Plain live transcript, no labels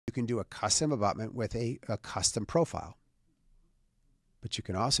You can do a custom abutment with a custom profile, but you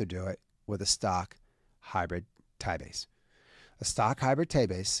can also do it with a stock hybrid tie base. A stock hybrid tie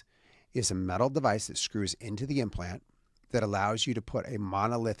base is a metal device that screws into the implant that allows you to put a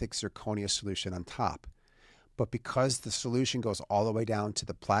monolithic zirconia solution on top. But because the solution goes all the way down to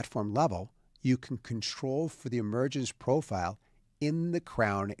the platform level, you can control for the emergence profile in the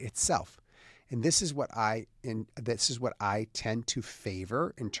crown itself. And this is what I tend to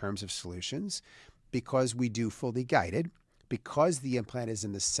favor in terms of solutions, because we do fully guided. Because the implant is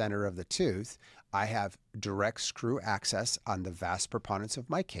in the center of the tooth, I have direct screw access on the vast preponderance of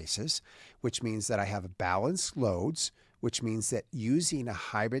my cases, which means that I have balanced loads, which means that using a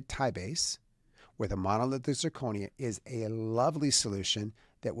hybrid tie base with a monolithic zirconia is a lovely solution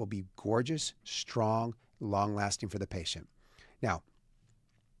that will be gorgeous, strong, long-lasting for the patient. Now,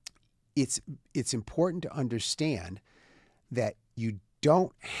 it's important to understand that you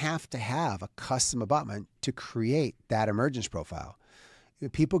don't have to have a custom abutment to create that emergence profile.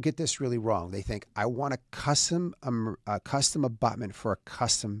 People get this really wrong. They think, I want a custom abutment for a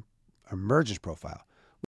custom emergence profile.